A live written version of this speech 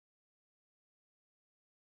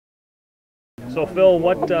So Phil,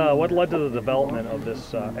 what led to the development of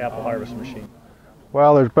this apple harvest machine?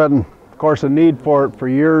 Well, there's been, of course, a need for it for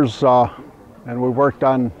years, and we've worked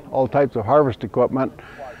on all types of harvest equipment.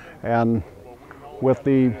 And with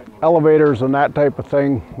the elevators and that type of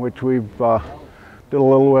thing, which we've did a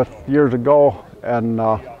little with years ago, and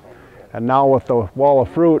now with the wall of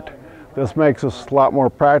fruit, this makes us a lot more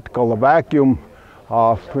practical. The vacuum,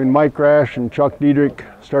 between Mike Rash and Chuck Diedrich,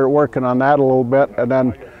 started working on that a little bit, and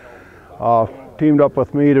then teamed up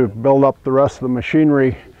with me to build up the rest of the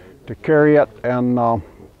machinery to carry it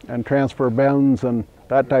and transfer bends and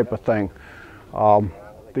that type of thing.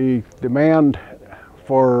 The demand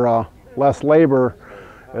for less labor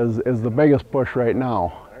is the biggest push right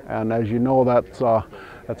now, and as you know,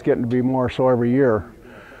 that's getting to be more so every year.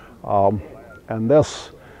 And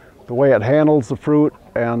this, the way it handles the fruit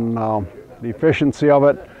and the efficiency of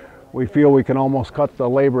it, we feel we can almost cut the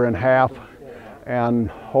labor in half and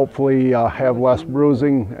hopefully have less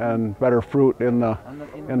bruising and better fruit in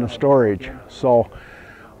the storage. So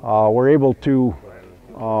we're able to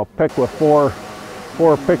pick with four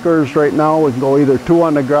pickers right now. We can go either 2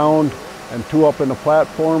 on the ground and 2 up in the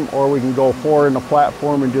platform, or we can go 4 in the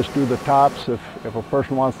platform and just do the tops if a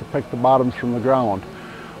person wants to pick the bottoms from the ground.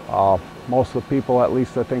 Most of the people, at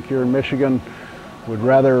least I think here in Michigan, would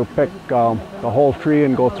rather pick the whole tree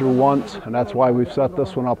and go through once, and that's why we've set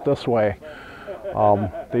this one up this way.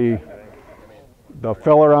 The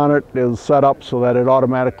filler on it is set up so that it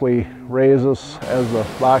automatically raises as the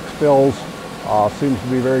box fills. Seems to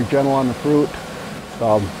be very gentle on the fruit.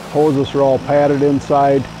 The hoses are all padded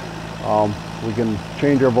inside. We can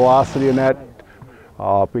change our velocity in that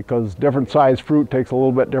because different size fruit takes a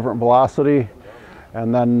little bit different velocity,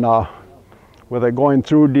 and then with it going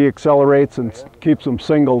through, deaccelerates and keeps them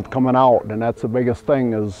singled coming out. And that's the biggest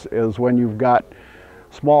thing is when you've got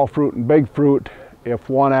small fruit and big fruit, if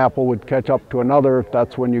one apple would catch up to another,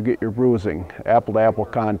 that's when you get your bruising, apple-to-apple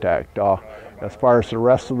contact. As far as the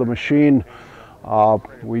rest of the machine,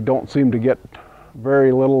 we don't seem to get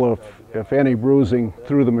very little, if any, bruising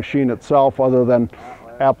through the machine itself other than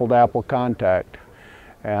apple-to-apple contact.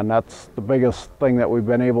 And that's the biggest thing that we've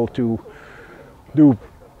been able to do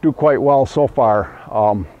quite well so far.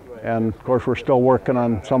 And of course we're still working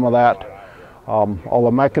on some of that. All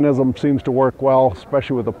the mechanism seems to work well,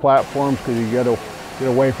 especially with the platforms, because you get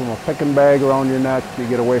away from a picking bag around your neck, you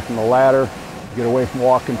get away from the ladder, you get away from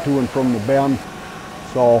walking to and from the bend.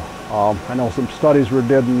 So I know some studies were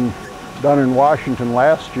done in Washington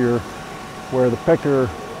last year where the picker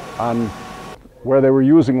on where they were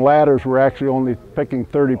using ladders were actually only picking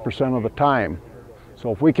 30% of the time.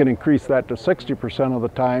 So if we can increase that to 60% of the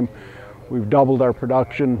time, we've doubled our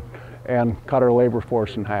production and cut our labor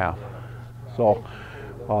force in half. So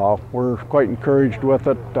we're quite encouraged with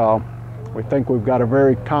it. We think we've got a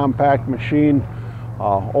very compact machine.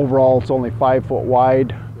 Overall, it's only 5 foot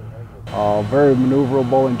wide, very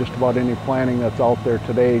maneuverable in just about any planting that's out there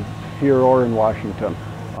today, here or in Washington.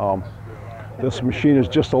 This machine is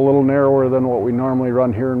just a little narrower than what we normally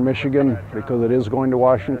run here in Michigan because it is going to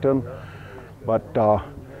Washington. But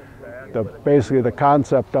basically the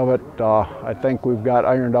concept of it, I think we've got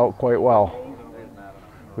ironed out quite well.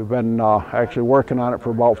 We've been actually working on it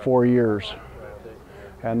for about 4 years.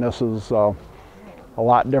 And this is a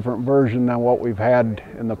lot different version than what we've had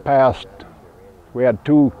in the past. We had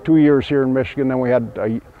two years here in Michigan, then we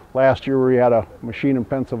had last year we had a machine in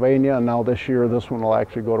Pennsylvania, and now this year this one will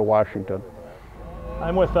actually go to Washington.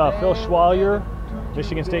 I'm with Phil Schwalier,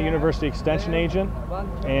 Michigan State University Extension Agent,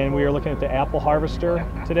 and we are looking at the apple harvester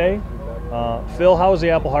today. Phil, how is the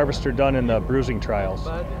apple harvester done in the bruising trials?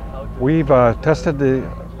 We've tested the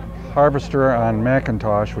harvester on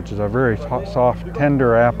Macintosh, which is a very soft,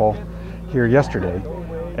 tender apple, here yesterday.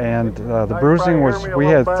 And the bruising was, we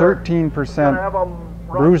had 13%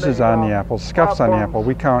 bruises on the apple, scuffs on the apple.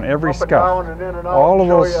 We count every scuff. All of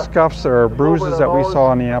those scuffs or bruises that we saw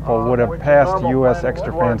on the apple would have passed U.S.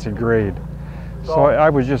 extra fancy grade. So I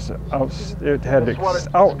was just, it had an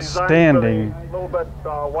outstanding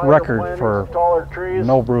record for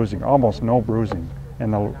no bruising, almost no bruising.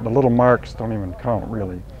 And the little marks don't even count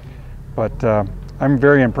really. But I'm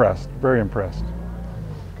very impressed, very impressed.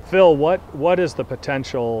 Phil, what is the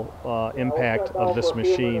potential impact of this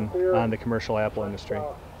machine on the commercial apple industry?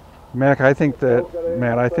 Matt, I think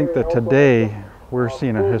that today we're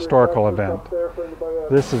seeing a historical event.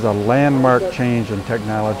 This is a landmark change in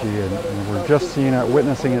technology, and we're just seeing it,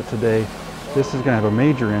 witnessing it today. This is going to have a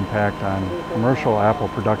major impact on commercial apple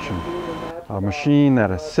production. A machine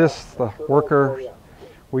that assists the worker.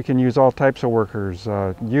 We can use all types of workers,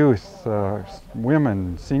 youth,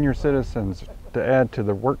 women, senior citizens, to add to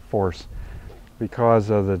the workforce. because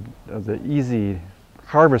of the easy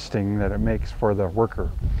harvesting that it makes for the worker.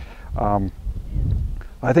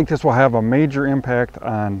 I think this will have a major impact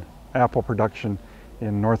on apple production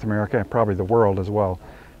in North America and probably the world as well.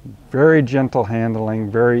 Very gentle handling,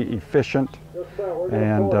 very efficient,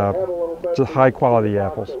 and just high quality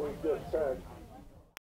apples.